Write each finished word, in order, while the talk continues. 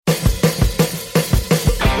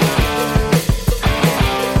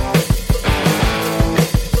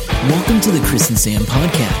Welcome to the Chris and Sam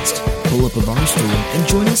podcast. Pull up a bar stool and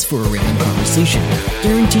join us for a random conversation,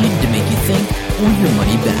 guaranteed to make you think or your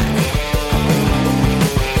money back.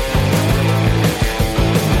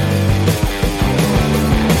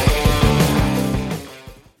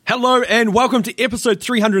 Hello and welcome to episode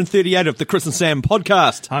 338 of the Chris and Sam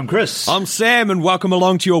podcast. I'm Chris. I'm Sam and welcome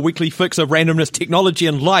along to your weekly fix of randomness, technology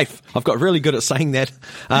and life. I've got really good at saying that,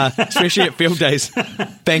 especially at field days,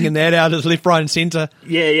 banging that out as left, right and centre.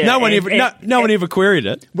 Yeah. No one ever queried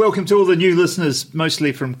it. Welcome to all the new listeners,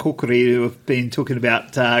 mostly from Kokore, who have been talking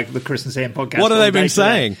about the Chris and Sam podcast. What have they been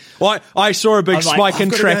saying? Well, I saw a big spike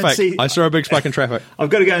in traffic. I've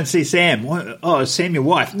got to go and see Sam. Oh, is Sam your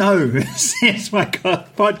wife? No, Sam's my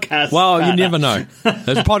podcast. Well, partner. You never know.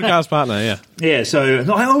 There's a podcast partner, yeah. Yeah, so,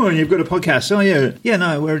 and you've got a podcast. Oh, yeah. Yeah,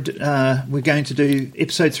 no, we're going to do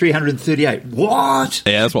episode 338. What?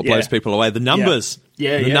 Yeah, that's what blows people away. The numbers.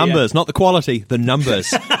 Yeah. The numbers, not the quality, the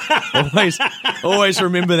numbers. always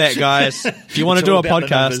remember that, guys. If you want to do a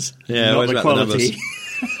podcast, not the quality.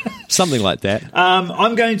 Something like that.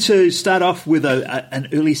 I'm going to start off with an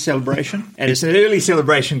early celebration. And it's an early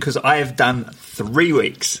celebration because I have done 3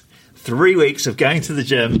 weeks. 3 weeks of going to the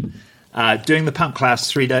gym, doing the pump class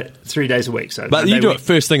 3 days a week. So but Monday, you do it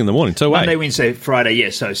first thing in the morning, too, Monday, Wednesday, Friday, yeah,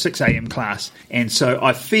 so 6 a.m. class. And so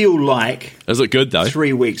I feel like... Is it good, though?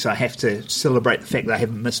 3 weeks I have to celebrate the fact that I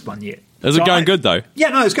haven't missed one yet. Is it going good, though? Yeah,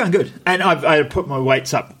 no, it's going good. And I put my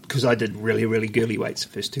weights up because I did really, really girly weights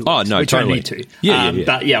the first 2 weeks. Oh, no, which totally. I need to. Yeah.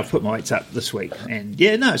 But yeah, I've put my weights up this week. And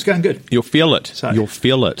yeah, no, it's going good. You'll feel it. You'll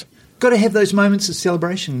feel it. Got to have those moments of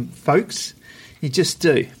celebration, folks. You just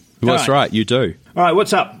do. That's right, you do. All right,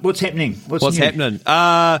 what's up? What's happening? What's new? Happening?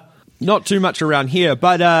 Not too much around here,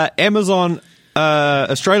 but Amazon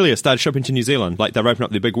Australia started shipping to New Zealand. Like, they've opened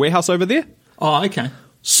up their big warehouse over there. Oh, okay.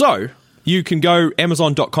 So, you can go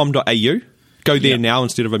amazon.com.au, go there now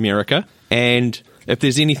instead of America, and if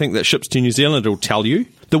there's anything that ships to New Zealand, it'll tell you.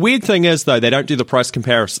 The weird thing is, though, they don't do the price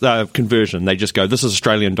conversion. They just go, this is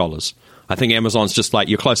Australian dollars. I think Amazon's just like,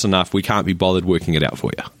 you're close enough, we can't be bothered working it out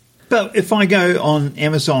for you. But if I go on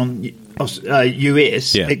Amazon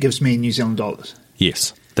US, it gives me New Zealand dollars.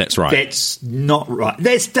 Yes, that's right. That's not right.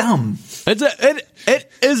 That's dumb. It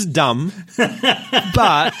is dumb,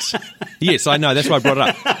 but yes, I know. That's why I brought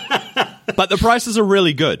it up. But the prices are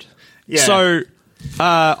really good. Yeah. So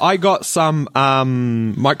I got some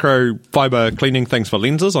microfiber cleaning things for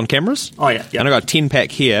lenses on cameras. Oh, yeah. And I got a 10-pack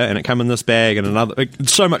here, and it came in this bag and another.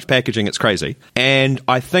 So much packaging, it's crazy. And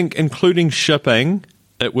I think including shipping...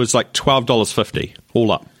 it was like $12.50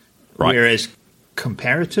 all up, right? Whereas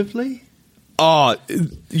comparatively? Oh,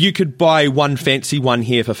 you could buy one fancy one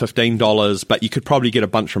here for $15, but you could probably get a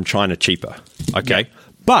bunch from China cheaper, okay? Yeah.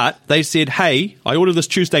 But they said, hey, I ordered this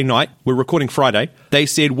Tuesday night. We're recording Friday. They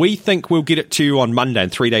said, we think we'll get it to you on Monday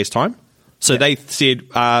in 3 days' time. So they said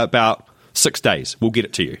about 6 days, we'll get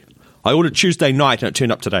it to you. I ordered Tuesday night, and it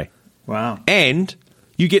turned up today. Wow. And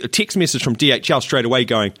you get a text message from DHL straight away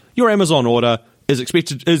going, your Amazon order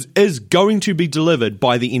is going to be delivered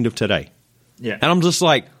by the end of today. Yeah. And I'm just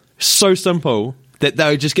like, so simple that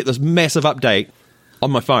they would just get this massive update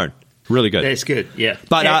on my phone. Really good. That's good, yeah.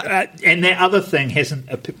 But and that other thing hasn't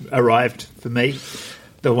arrived for me.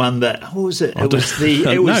 The one that, what was it?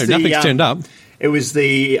 Nothing's turned up. It was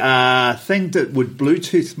the thing that would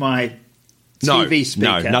Bluetooth my TV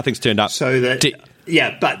speaker. No, nothing's turned up. So that...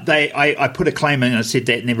 yeah, but I put a claim in and I said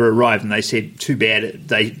that never arrived, and they said, too bad.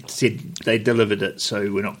 They said they delivered it,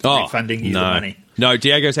 so we're not refunding you the money. No,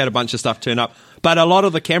 Diego's had a bunch of stuff turn up. But a lot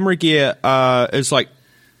of the camera gear is like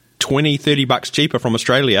 $20-$30 cheaper from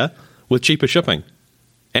Australia with cheaper shipping.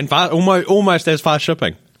 And almost as fast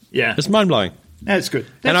shipping. Yeah. It's mind-blowing. That's good.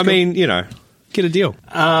 Mean, get a deal.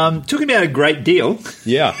 Talking about a great deal.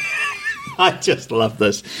 Yeah. I just love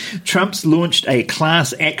this. Trump's launched a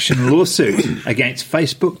class action lawsuit against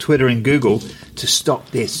Facebook, Twitter, and Google to stop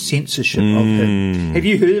their censorship of him. Have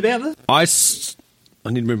you heard about this? I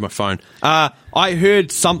need to move my phone. I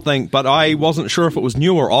heard something, but I wasn't sure if it was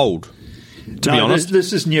new or old, to be honest.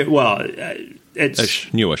 This is new. Well,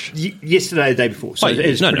 it's newish. Yesterday, the day before. So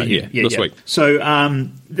it's this week. So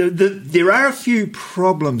there are a few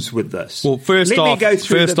problems with this. Well, first off, it's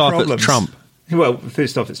Trump. Well,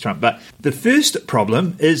 first off, it's Trump. But the first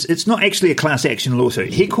problem is it's not actually a class action lawsuit.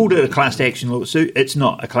 He called it a class action lawsuit. It's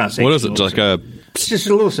not a class action lawsuit. What is it? It's just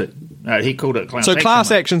a lawsuit. No, he called it a class action. So class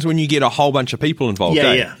action's when you get a whole bunch of people involved,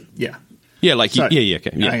 Yeah. Yeah, like,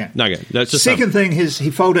 okay. That's just second thing is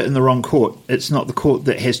he filed it in the wrong court. It's not the court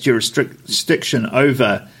that has jurisdiction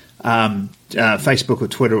over Facebook or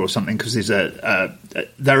Twitter or something, because they're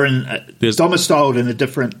domiciled in a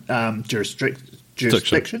different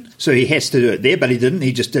jurisdiction. So he has to do it there, but he didn't.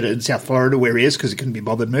 He just did it in South Florida where he is because he couldn't be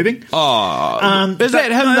bothered moving. Is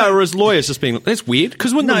that him though, or his lawyers just being... That's weird,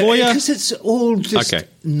 because when the lawyer... because it's all just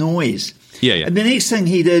noise. Yeah. And the next thing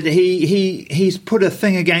he did, he's put a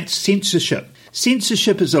thing against censorship.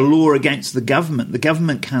 Censorship is a law against the government. The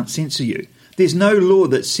government can't censor you. There's no law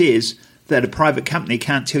that says that a private company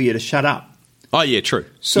can't tell you to shut up. Oh, yeah, true.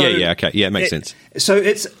 So okay. Yeah, it makes sense. So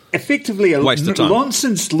it's effectively a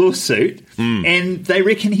nonsense lawsuit, and they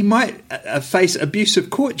reckon he might face abuse of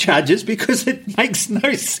court charges because it makes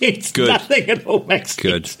no sense. Good. Nothing at all makes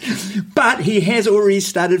sense. But he has already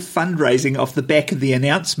started fundraising off the back of the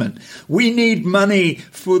announcement. We need money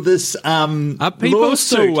for this lawsuit.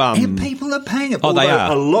 Still, and people are paying it. Oh, they are.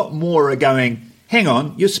 A lot more are going, hang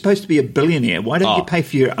on, you're supposed to be a billionaire. Why don't you pay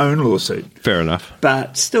for your own lawsuit? Fair enough.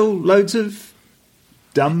 But still loads of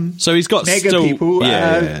dumb so he's got mega people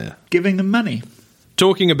giving them money.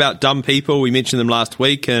 Talking about dumb people, we mentioned them last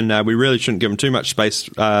week, and we really shouldn't give them too much space,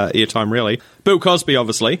 airtime, really. Bill Cosby,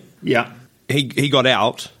 obviously. Yeah. He got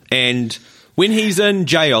out, and when he's in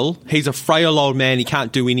jail, he's a frail old man. He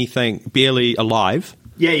can't do anything, barely alive.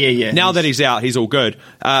 Yeah. Now that he's out, he's all good.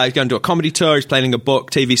 He's going to do a comedy tour. He's planning a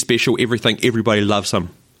book, TV special, everything. Everybody loves him,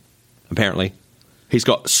 apparently. He's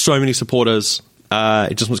got so many supporters.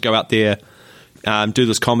 He just wants to go out there, do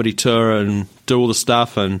this comedy tour and do all the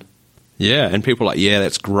stuff. And, and people are like, yeah,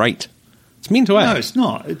 that's great. It's mental, No, it's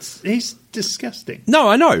not. He's disgusting. No,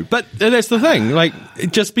 I know. But that's the thing. Like,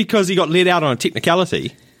 just because he got let out on a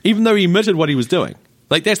technicality, even though he admitted what he was doing.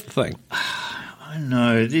 Like, that's the thing. I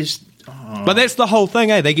know. But that's the whole thing,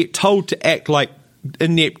 eh? They get told to act like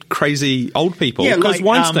inept, crazy old people. Yeah, because like,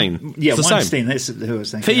 Weinstein. Yeah, it's the Weinstein. same. That's who I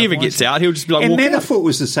was thinking. If he ever gets out, he'll just be like, and walking Manafort out.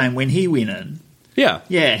 was the same when he went in. Yeah.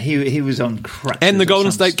 Yeah, he was on crutches. And the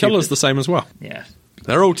Golden State Killer's the same as well. Yeah.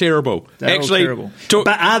 They're all terrible. They're all terrible.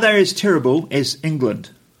 But are they as terrible as England?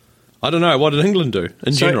 I don't know. What did England do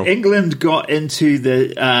in general? England got into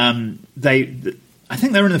the... I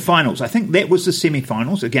think they were in the finals. I think that was the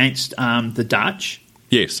semi-finals against the Dutch.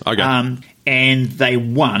 Yes, okay. And they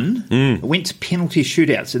won. It went to penalty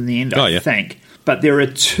shootouts in the end, I think. But there are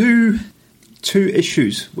two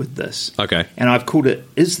issues with this. Okay. And I've called it...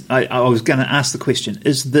 I was going to ask the question,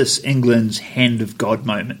 is this England's Hand of God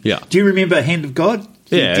moment? Yeah. Do you remember Hand of God?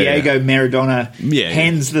 Yeah. Diego Maradona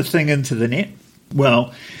hands the thing into the net.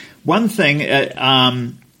 Well, one thing...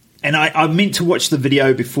 and I meant to watch the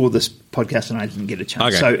video before this podcast and I didn't get a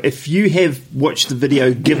chance. Okay. So if you have watched the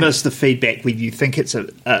video, give us the feedback whether you think it's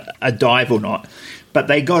a dive or not. But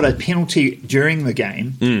they got a penalty during the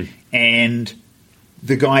game and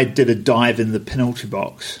the guy did a dive in the penalty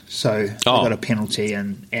box. So they got a penalty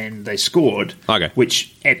and they scored,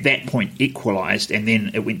 which at that point equalised, and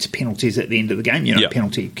then it went to penalties at the end of the game.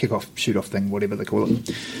 Penalty, kick-off, shoot-off thing, whatever they call it,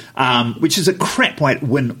 which is a crap way to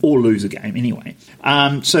win or lose a game anyway.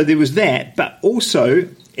 So there was that, but also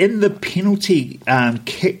in the penalty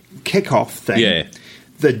kick-off thing,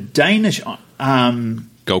 the Danish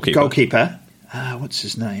goalkeeper, what's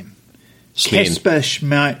his name? Kasper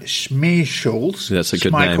Schmeichels. That's a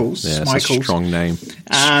good name. Yeah, that's a strong name.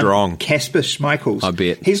 Strong. Kasper Schmeichels. I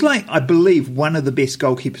bet. He's like, I believe, one of the best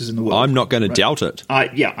goalkeepers in the world. I'm not going to doubt it. I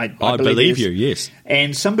believe you, yes.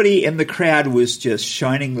 And somebody in the crowd was just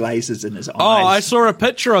shining lasers in his eyes. Oh, I saw a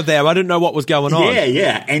picture of that. I didn't know what was going on.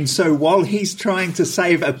 Yeah. And so while he's trying to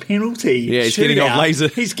save a penalty, he's getting off laser.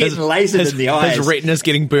 He's getting lasered in the eyes. His retina's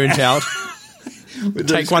getting burnt out.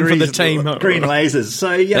 Take one for the team. Green lasers.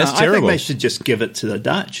 So, that's I think they should just give it to the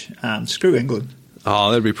Dutch. Screw England.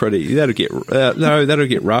 Oh, that'd be pretty. That'll get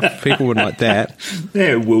rough. People wouldn't like that.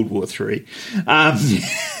 Yeah, World War III.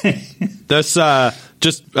 This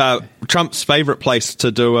Trump's favourite place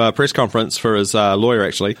to do a press conference for his lawyer.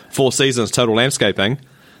 Actually, Four Seasons Total Landscaping.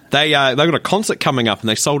 They got a concert coming up and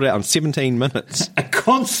they sold it out in 17 minutes. A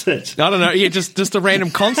concert? I don't know. Yeah, just a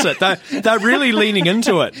random concert. They're really leaning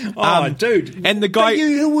into it. Dude. And the guy... But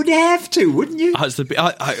you would have to, wouldn't you? I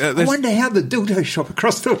wonder how the dildo shop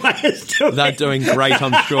across the way is doing. They're doing great,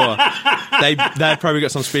 I'm sure. They've probably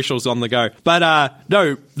got some specials on the go. But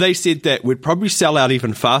no, they said that we'd probably sell out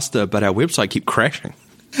even faster, but our website kept crashing.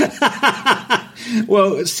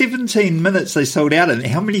 Well, 17 minutes they sold out, and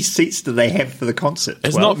how many seats do they have for the concert? 12?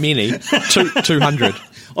 It's not many. 200.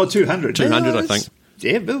 Oh, 200. 200, I think.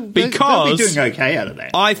 Yeah, they'll be doing okay out of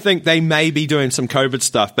that. I think they may be doing some COVID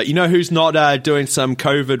stuff, but you know who's not doing some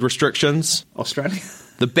COVID restrictions? Australia?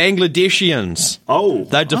 The Bangladeshians. Oh.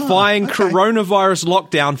 They're defying coronavirus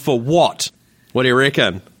lockdown for what? What do you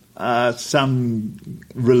reckon? Some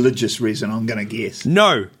religious reason, I'm going to guess.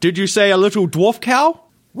 No. Did you say a little dwarf cow?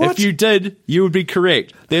 What? If you did, you would be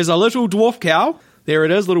correct. There's a little dwarf cow. There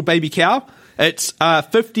it is, little baby cow. It's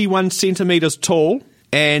 51 centimeters tall,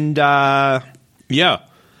 and so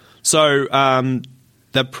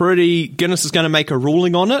they're pretty. Guinness is going to make a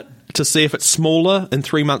ruling on it to see if it's smaller in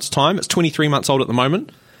 3 months' time. It's 23 months old at the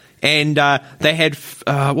moment, and they had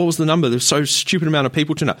what was the number? There's so stupid amount of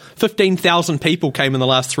people turn up. 15,000 people came in the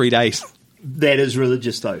last 3 days. That is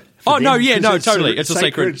religious, though. Oh them, no, yeah, no, totally. It's a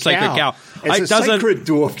sacred cow. It's a sacred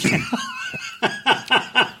dwarf cow.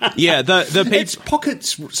 Yeah, the people. It's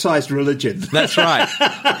pocket-sized religion. That's right.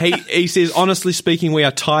 He says, honestly speaking, we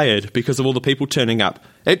are tired because of all the people turning up.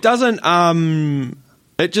 It doesn't.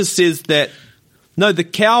 It just says that no,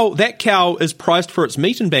 that cow is prized for its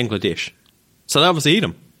meat in Bangladesh, so they obviously eat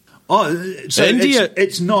them. Oh, so India,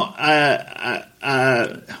 it's not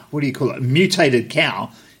what do you call it? Mutated cow.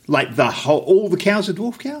 Like all the cows are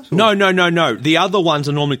dwarf cows? Or? No. The other ones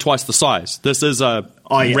are normally twice the size. This is a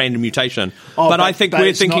random mutation. But I think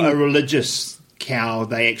we're thinking not a religious cow.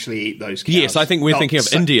 They actually eat those cows. Yes, I think we're thinking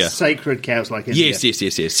of India. Sacred cows like India.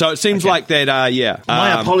 Yes. So it seems like that, yeah.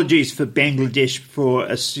 My apologies for Bangladesh for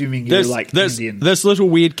assuming you're Indian. This little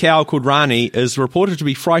weird cow called Rani is reported to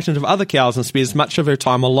be frightened of other cows and spends much of her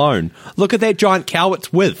time alone. Look at that giant cow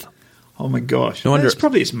it's with. Oh my gosh. It's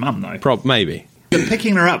probably its mum, though. Maybe. They're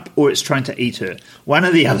picking her up or it's trying to eat her. One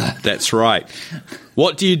or the other. That's right.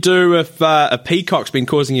 What do you do if a peacock's been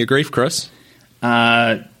causing you grief, Chris?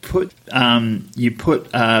 You put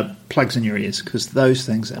plugs in your ears because those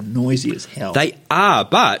things are noisy as hell. They are,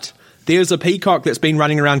 but there's a peacock that's been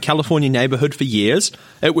running around California neighborhood for years.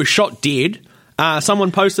 It was shot dead.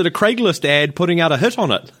 Someone posted a Craigslist ad putting out a hit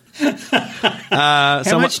on it.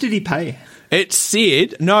 How much did he pay? It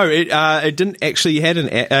said it didn't actually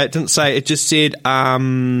it didn't say. It just said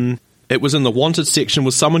it was in the wanted section.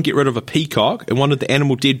 Will someone get rid of a peacock and wanted the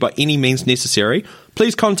animal dead by any means necessary?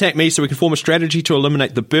 Please contact me so we can form a strategy to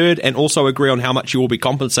eliminate the bird and also agree on how much you will be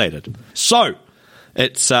compensated. So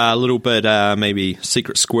it's a little bit maybe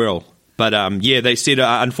secret squirrel, but they said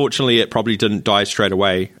unfortunately it probably didn't die straight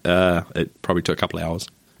away. It probably took a couple of hours,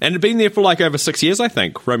 and it'd been there for like over 6 years, I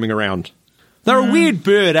think, roaming around. They're a weird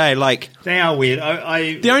bird, eh? They are weird. We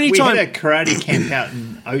had a karate camp out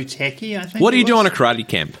in Otaki, I think. What do you do on a karate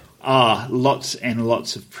camp? Lots and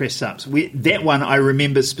lots of press-ups. That one I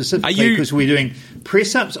remember specifically because we're doing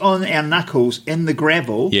press-ups on our knuckles in the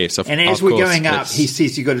gravel. Yes, and as we're going up, he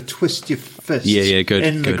says you've got to twist your fist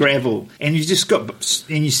the gravel. And you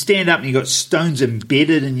stand up and you've got stones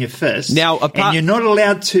embedded in your fist. Now, and you're not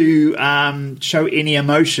allowed to show any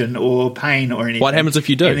emotion or pain or anything. What happens if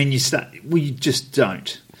you do? And then you start... Well, you just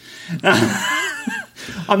don't.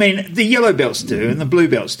 I mean, the yellow belts do and the blue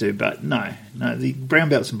belts do, but no, the brown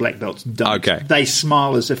belts and black belts don't. Okay. They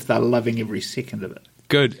smile as if they're loving every second of it.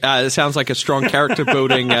 Good. It sounds like a strong character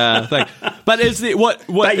building thing. But is it what?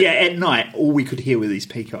 But yeah, at night, all we could hear were these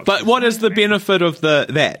peacocks. But what is the benefit of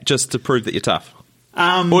that? Just to prove that you're tough,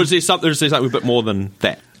 or is there something a bit more than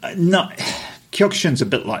that? No, Kyokushin's a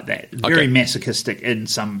bit like that. Very masochistic in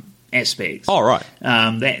some aspects. Oh, right.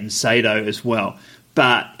 That and Seido as well.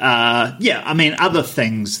 But, I mean, other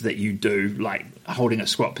things that you do, like holding a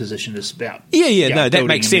squat position is about... No, that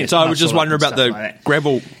makes sense. I was just wondering about the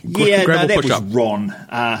gravel that push-up. Was Ron,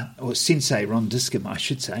 or Sensei Ron Discum, I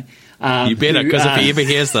should say. You better, because if he ever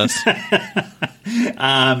hears this...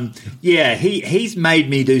 he's made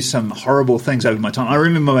me do some horrible things over my time. I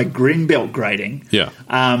remember my green belt grading. Yeah.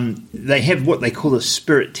 They have what they call a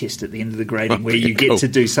spirit test at the end of the grading, where you get to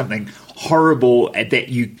do something horrible that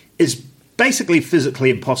is basically physically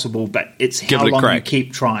impossible, but it's how long you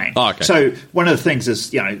keep trying. Oh, okay. So one of the things is,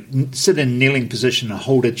 sit in kneeling position and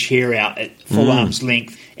hold a chair out at full arm's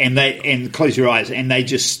length, and close your eyes, and they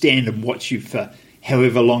just stand and watch you for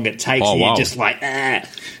however long it takes. Oh, and wow. you're just like, ah.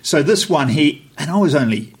 So this one, I was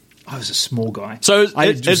a small guy. So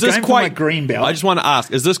is this quite my green belt? I just want to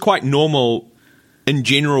ask: is this quite normal in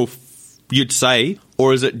general? You'd say,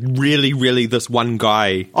 or is it really, really this one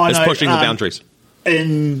guy is pushing the boundaries?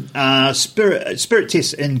 In spirit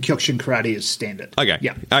tests in Kyokushin karate is standard. Okay.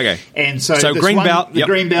 Yeah. Okay. And so green belt,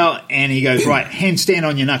 green belt, and he goes, right, handstand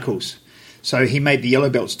on your knuckles. So he made the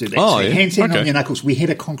yellow belts do that. Handstand on your knuckles. We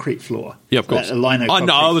had a concrete floor. Yeah, of course. A lino I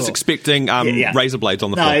was floor. expecting razor blades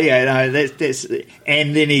on the floor. That's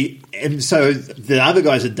and then so the other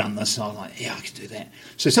guys had done this. So I'm like, yeah, I can do that.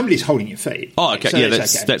 So somebody's holding your feet. Oh, okay. So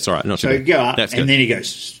That's all right. Not so go up, that's and good. then he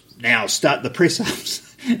goes, now start the press ups.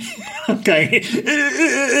 Okay,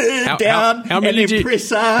 down. How many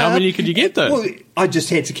press up. How many could you get though? Well, I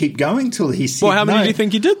just had to keep going till he said. Well, how many do you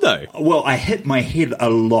think you did though? Well, I hit my head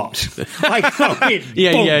a lot. I went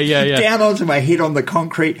yeah. down onto my head on the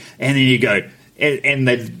concrete, and then you go, and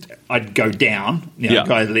I'd go down,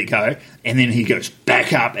 guy let go, and then he goes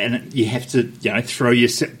back up, and you have to,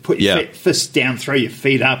 put your fist down, throw your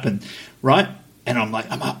feet up, and right. And I'm like,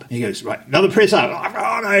 I'm up. And he goes, right, another press up.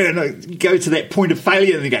 Oh no! And I go to that point of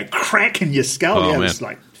failure, and they go crack in your skull. It's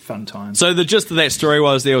like fun time. So the gist of that story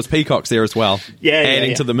was there was peacocks there as well,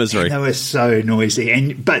 adding to the misery. And they were so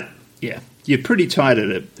noisy, but you're pretty tired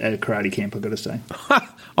at a karate camp, I've got to say.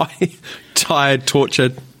 Tired,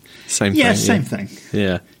 tortured. Same thing. Same thing.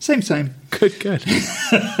 Yeah. Same. Good.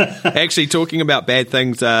 Actually, talking about bad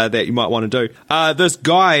things that you might want to do. This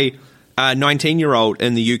guy, 19-year-old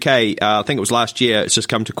in the UK, I think it was last year, it's just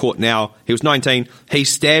come to court now. He was 19. He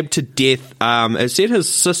stabbed to death, it said his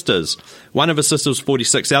sisters. One of his sisters was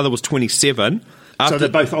 46, the other was 27. So they're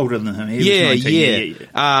both older than him. He was 19.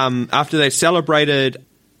 After they celebrated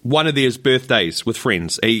one of his birthdays with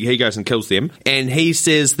friends. He goes and kills them. And he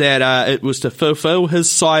says that it was to fulfill his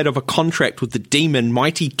side of a contract with the demon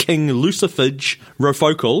Mighty King Lucifage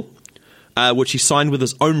Rofocal, which he signed with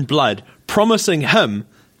his own blood, promising him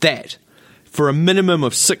that for a minimum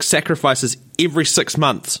of 6 sacrifices every 6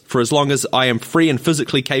 months, for as long as I am free and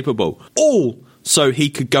physically capable, all so he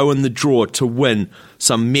could go in the draw to win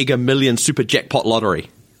some mega million super jackpot lottery.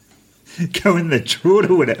 Go in the draw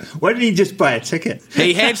to win it. Why didn't he just buy a ticket?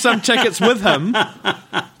 He had some tickets with him,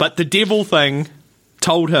 but the devil thing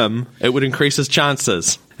told him it would increase his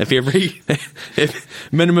chances if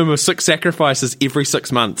minimum of 6 sacrifices every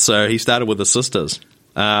 6 months. So he started with his sisters.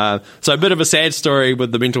 So a bit of a sad story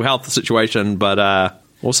with the mental health situation, but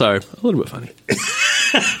also a little bit funny.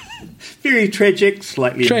 Very tragic,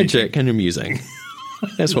 slightly tragic and amusing.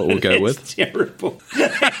 That's what we'll go with. Terrible.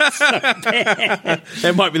 That's so bad.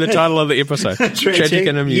 That might be the title of the episode. Tragic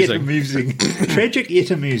and amusing. Yet amusing. Tragic yet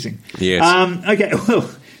amusing. Yes. Okay, well,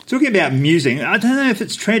 talking about amusing, I don't know if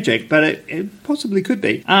it's tragic, but it possibly could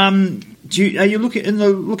be. Are you in the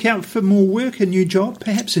lookout for more work, a new job,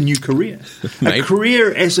 perhaps a new career? Maybe. A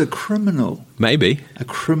career as a criminal. Maybe. A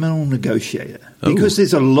criminal negotiator. Because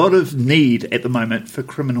there's a lot of need at the moment for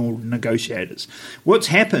criminal negotiators. What's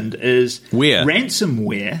happened is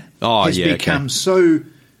ransomware has become so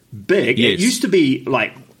big. Yes. It used to be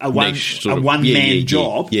like a one-man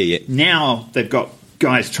job. Yeah. Now they've got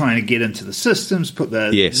guys trying to get into the systems, put the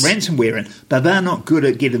ransomware in, but they're not good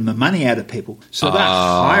at getting the money out of people. So they're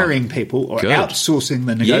hiring people or outsourcing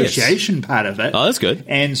the negotiation part of it. Oh, that's good.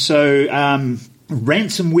 And so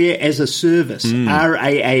ransomware as a service,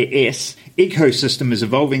 RAAS, ecosystem is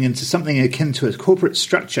evolving into something akin to a corporate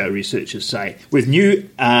structure, researchers say, with new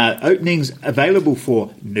openings available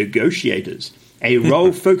for negotiators, a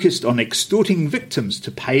role focused on extorting victims to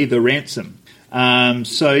pay the ransom.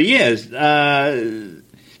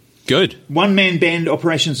 Good. One-man band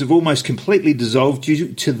operations have almost completely dissolved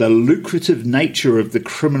due to the lucrative nature of the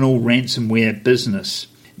criminal ransomware business.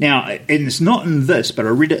 Now, and it's not in this, but I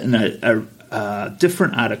read it in a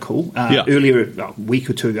different article earlier, a week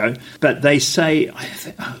or two ago, but they say,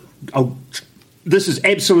 this is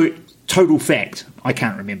absolute total fact, I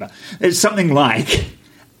can't remember. It's something like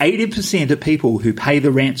 80% of people who pay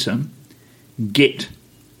the ransom get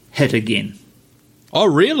hit again. Oh,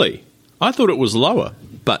 really? I thought it was lower,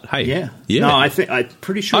 but hey. Yeah. No, I'm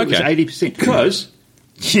pretty sure it was 80% because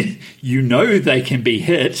you know they can be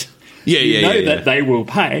hit. You know that they will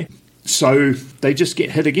pay, so they just get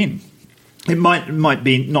hit again. It might not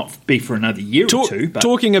be for another year or two. But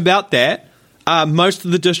talking about that, most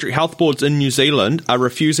of the district health boards in New Zealand are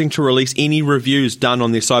refusing to release any reviews done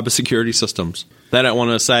on their cybersecurity systems. They don't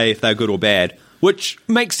want to say if they're good or bad, which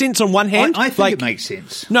makes sense on one hand. I think it makes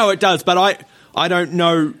sense. No, it does, but I don't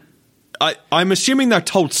know. I'm assuming they're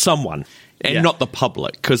told someone and not the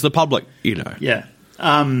public, because the public, Yeah. They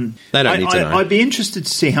don't need to know. I'd be interested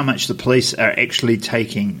to see how much the police are actually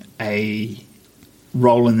taking a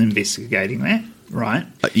role in investigating that, right?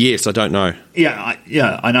 Yes, I don't know. I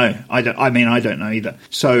know. I don't know either.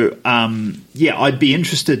 So, I'd be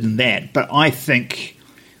interested in that, but I think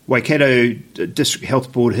Waikato District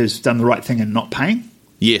Health Board has done the right thing in not paying.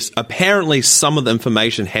 Yes, apparently some of the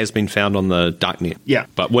information has been found on the darknet. Yeah.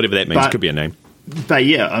 But whatever that means, could be a name. But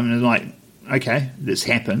okay, this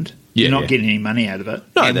happened. You're not getting any money out of it.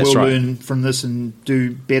 No, and that's we'll right. learn from this and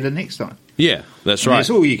do better next time. Yeah, that's right.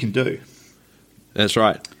 That's all you can do. That's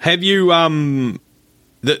right. Have you...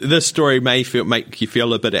 this story may make you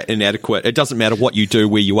feel a bit inadequate. It doesn't matter what you do,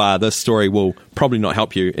 where you are. This story will probably not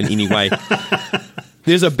help you in any way.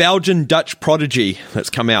 There's a Belgian-Dutch prodigy that's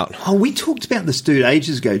come out. Oh, we talked about this dude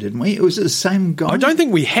ages ago, didn't we? Was it the same guy? I don't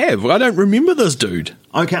think we have. I don't remember this dude.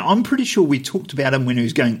 Okay, I'm pretty sure we talked about him when he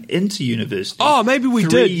was going into university. Oh, maybe we 3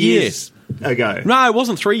 did, years ago. No, it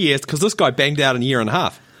wasn't 3 years, because this guy banged out in a year and a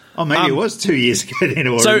half. Oh, maybe it was 2 years ago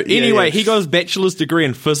then. So anyway, he got his bachelor's degree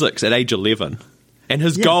in physics at age 11, and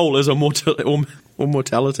his goal is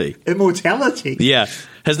immortality. Immortality? Yeah.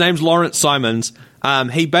 His name's Lawrence Simons.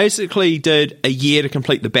 He basically did a year to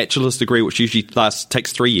complete the bachelor's degree, which usually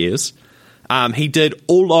takes 3 years. He did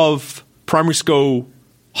all of primary school,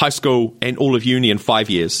 high school, and all of uni in 5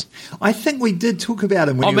 years. I think we did talk about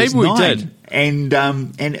him when he was 9. Maybe we did. And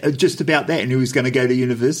just about that, and he was going to go to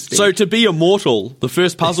university. So to be immortal, the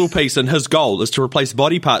first puzzle piece in his goal is to replace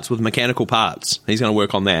body parts with mechanical parts. He's going to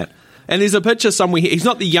work on that. And there's a picture somewhere here. He's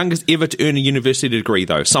not the youngest ever to earn a university degree,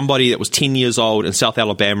 though. Somebody that was 10 years old in South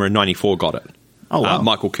Alabama in 94 got it. Oh, wow.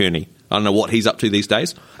 Michael Kearney. I don't know what he's up to these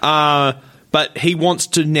days. But he wants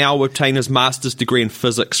to now obtain his master's degree in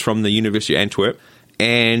physics from the University of Antwerp.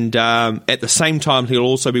 And at the same time, he'll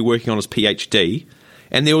also be working on his PhD.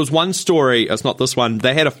 And there was one story, it's not this one,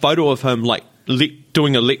 they had a photo of him like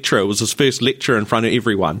doing a lecture. It was his first lecture in front of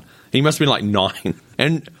everyone. He must have been like 9.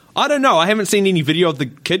 And I don't know, I haven't seen any video of the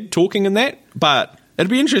kid talking in that, but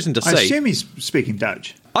it'd be interesting to see. I assume he's speaking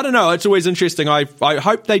Dutch. I don't know, it's always interesting. I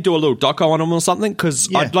hope they do a little doco on him or something,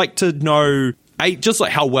 because I'd like to know just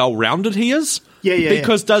like how well-rounded he is.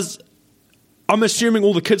 Because I'm assuming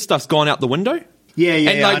all the kid stuff's gone out the window. And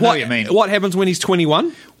like, I know what you mean. What happens when he's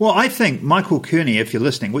 21? Well, I think Michael Kearney, if you're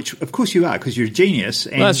listening, which of course you are because you're a genius,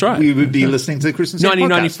 and that's right. we would be listening to the Chris and Sam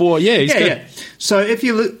 1994, podcast. he's good. Yeah. So if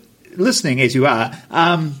you're listening, as you are,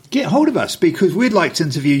 get hold of us because we'd like to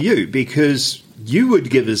interview you because you would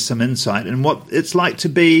give us some insight in what it's like to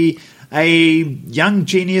be a young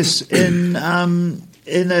genius in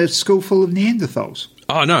a school full of Neanderthals.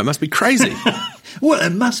 Oh, no, it must be crazy. Well,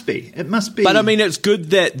 it must be. It must be. But, I mean, it's good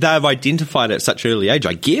that they've identified it at such an early age,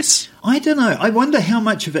 I guess. I don't know. I wonder how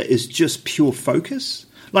much of it is just pure focus.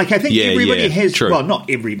 Like, I think everybody has... true. Well, not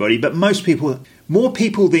everybody, but most people... More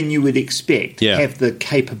people than you would expect have the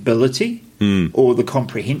capability or the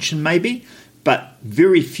comprehension, maybe. But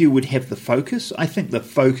very few would have the focus. I think the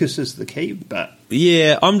focus is the key, but...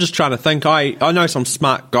 Yeah, I'm just trying to think. I know some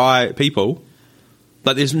smart people,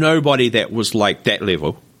 but there's nobody that was like that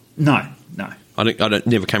level. No. I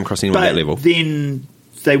never came across anyone at that level. Then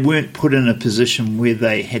they weren't put in a position where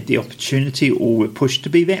they had the opportunity or were pushed to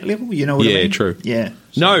be that level. You know what I mean? Yeah, true. Yeah.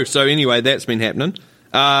 So anyway, that's been happening.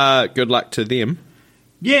 Good luck to them.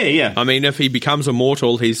 Yeah. I mean, if he becomes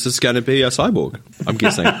immortal, he's just going to be a cyborg, I'm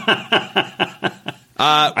guessing.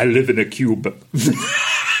 I live in a cube.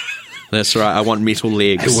 That's right. I want metal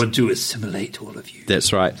legs. I want to assimilate all of you.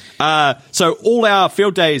 That's right. So all our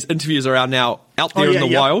Field Days interviews are now out there in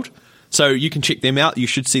the wild. So you can check them out. You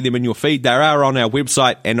should see them in your feed. They are on our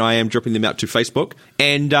website, and I am dropping them out to Facebook.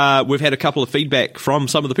 And we've had a couple of feedback from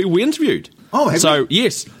some of the people we interviewed. Oh, have So,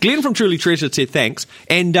 yes. Glenn from Truly Treasure said thanks.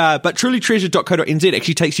 And but trulytreasure.co.nz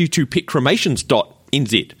actually takes you to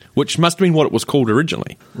petcremations.nz, which must have been what it was called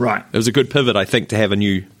originally. Right. It was a good pivot, I think, to have a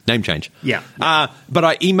new name change. Yeah. But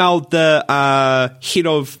I emailed the head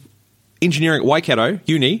of engineering at Waikato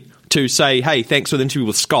Uni to say, hey, thanks for the interview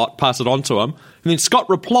with Scott, pass it on to him. And then Scott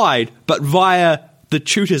replied, but via the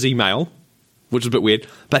tutor's email, which is a bit weird.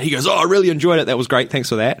 But he goes, I really enjoyed it. That was great. Thanks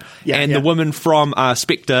for that. The woman from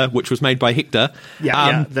Spectre, which was made by Hector.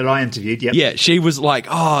 That I interviewed, Yeah, she was like,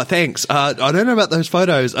 oh, thanks. I don't know about those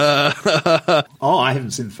photos. I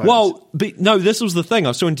haven't seen the photos. Well, no, this was the thing. I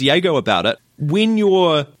was talking to Diego about it. When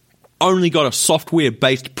you're only got a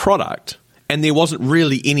software-based product and there wasn't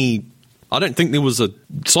really any... I don't think there was a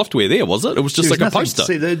software there, was it? It was just like a poster.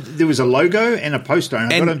 See, there was a logo and a poster,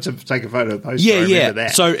 and I got him to take a photo of the poster. I remember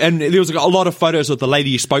that. So, and there was a lot of photos of the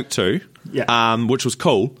lady you spoke to, which was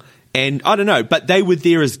cool. And I don't know, but they were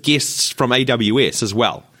there as guests from AWS as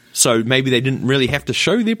well. So maybe they didn't really have to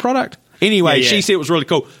show their product. Anyway, she said it was really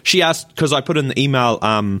cool. She asked, because I put in the email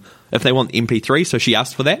if they want the MP3, so she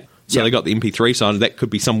asked for that. So they got the MP3, so that could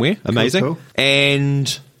be somewhere. Amazing. Cool.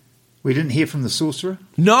 And... We didn't hear from the Sorcerer?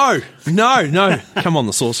 No. Come on,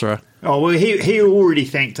 the Sorcerer. Oh, well, he already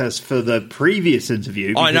thanked us for the previous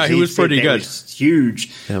interview. I know, he was pretty good. It was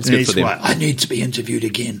huge. Yeah, it was good for them. I need to be interviewed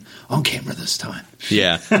again on camera this time.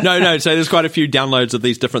 Yeah. No, so there's quite a few downloads of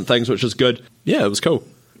these different things, which is good. Yeah, it was cool.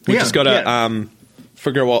 We just got to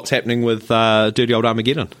figure out what's happening with Dirty Old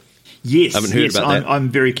Armageddon. Yes, I haven't heard about that. I'm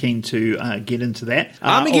very keen to get into that.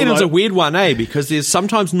 Armageddon's a weird one, because there's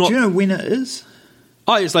sometimes not... Do you know when it is?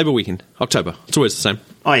 Oh, it's Labour Weekend, October. It's always the same.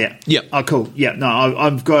 Oh, yeah. Yeah. Oh, cool. Yeah, no,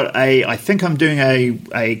 I've got I think I'm doing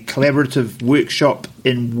a collaborative workshop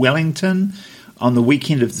in Wellington on the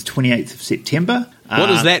weekend of the 28th of September. What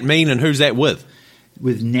does that mean, and who's that with?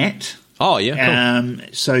 With Nat. Oh, yeah, cool.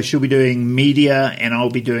 So she'll be doing media, and I'll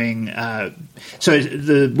be doing... so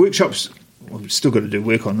the workshop's we've still got to do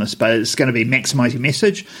work on this, but it's going to be maximise your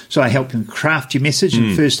message. So I help you craft your message in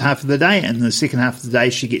the first half of the day, and the second half of the day,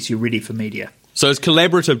 she gets you ready for media. So is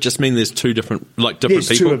collaborative just mean there's two different people? There's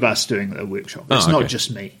two of us doing the workshop. It's not just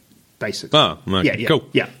me, basically. Oh, okay. Yeah, cool.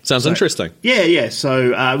 Yeah. Sounds interesting. Yeah.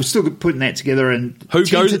 So we're still putting that together, and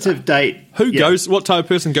tentative date. Who goes? What type of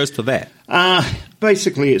person goes to that?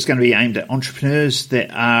 Basically, it's going to be aimed at entrepreneurs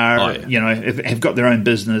that are, have got their own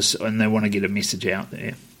business and they want to get a message out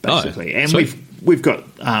there, basically. And sweet. we've got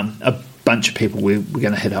a bunch of people we're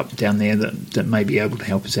going to hit up down there that may be able to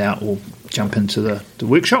help us out or jump into the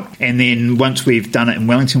workshop. And then once we've done it in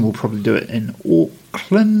Wellington, we'll probably do it in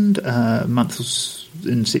Auckland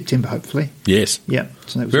in September, hopefully. Yes. Yeah.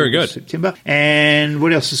 So that was very good. September. And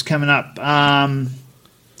what else is coming up? And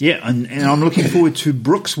I'm looking forward to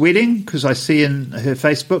Brooke's wedding because I see in her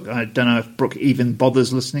Facebook. I don't know if Brooke even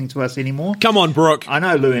bothers listening to us anymore. Come on, Brooke. I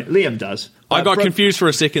know Liam does. I got confused for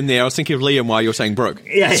a second there. I was thinking of Liam while you were saying Brooke.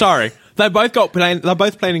 Yeah. Sorry. They're both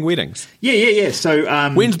planning weddings. Yeah. So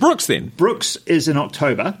when's Brooke's then? Brooke's is in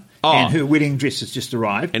October. Oh. And her wedding dress has just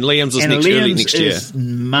arrived. And Liam's is early next year. Is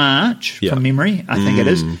March, from memory, I think it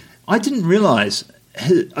is. I didn't realise,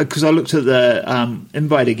 because I looked at the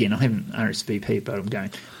invite again. I haven't RSVP'd, but I'm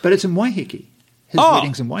going. But it's in Waiheke. His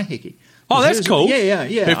wedding's in Waiheke. Oh, that's cool. Yeah.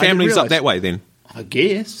 Her family's up that way then? I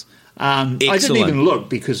guess. I Excellent. didn't even look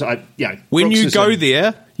because when you go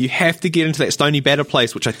there, you have to get into that Stony Batter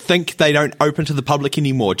place, which I think they don't open to the public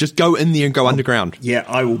anymore. Just go in there and go underground. Yeah,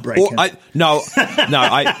 I will break in.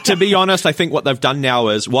 To be honest, I think what they've done now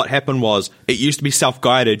is what happened was it used to be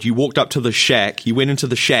self-guided. You walked up to the shack, you went into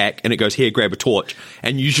the shack, and it goes, here, grab a torch.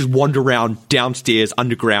 And you just wander around downstairs,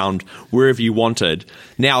 underground, wherever you wanted.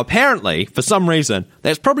 Now, apparently, for some reason,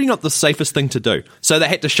 that's probably not the safest thing to do. So they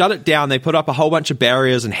had to shut it down. They put up a whole bunch of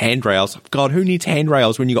barriers and handrails. God, who needs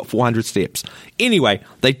handrails when you got 400 steps? Anyway,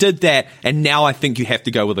 they did that, and now I think you have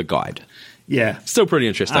to go with a guide. Yeah. Still pretty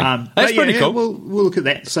interesting. That's pretty cool. We'll look at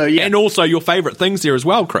that. So yeah. And also your favourite things there as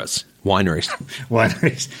well, Chris. Wineries.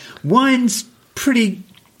 Wine's pretty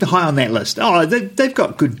high on that list. Oh, they've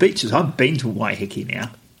got good beaches. I've been to Waiheke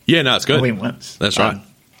now. Yeah, no, it's good. I went once. That's right.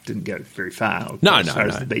 Didn't go very far. As far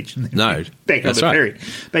as the beach. No. Back on the ferry.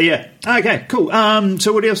 But yeah. Okay, cool.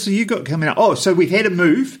 So what else have you got coming up? Oh, so we've had a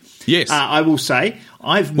move. Yes. I will say.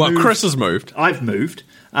 Chris has moved. I've moved.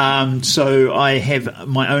 So I have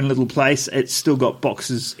my own little place. It's still got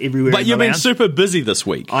boxes everywhere. But you've been super busy this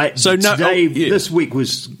week. This week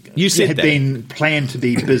was been planned to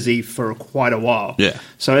be busy for quite a while. Yeah.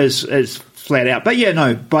 So it's flat out. But yeah,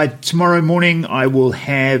 no. By tomorrow morning, I will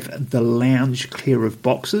have the lounge clear of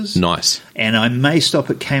boxes. Nice. And I may stop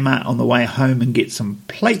at Kmart on the way home and get some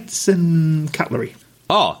plates and cutlery.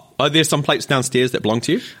 Oh, there's some plates downstairs that belong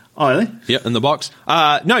to you. Oh, really? Yeah, in the box.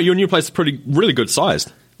 No, your new place is really good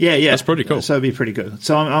sized. Yeah. That's pretty cool. So it'll be pretty good.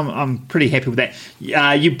 So I'm pretty happy with that.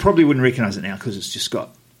 You probably wouldn't recognise it now because it's just got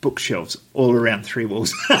bookshelves all around three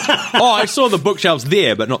walls. I saw the bookshelves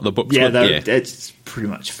there, but not the books. It's pretty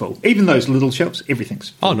much full. Even those little shelves, everything's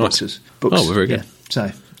full. Oh, nice. Books. Oh, very good. Yeah. So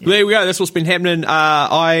yeah. There we go. That's what's been happening.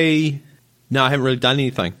 I haven't really done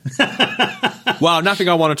anything. Well, nothing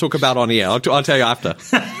I want to talk about on here. I'll tell you after.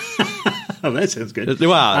 Oh, that sounds good.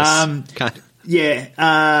 Well,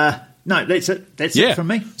 no, that's it. That's it from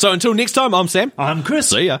me. So until next time, I'm Sam. I'm Chris.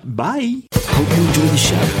 See ya. Bye. Hope you enjoy the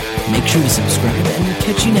show. Make sure to subscribe and we'll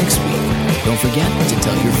catch you next week. Don't forget to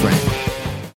tell your friend.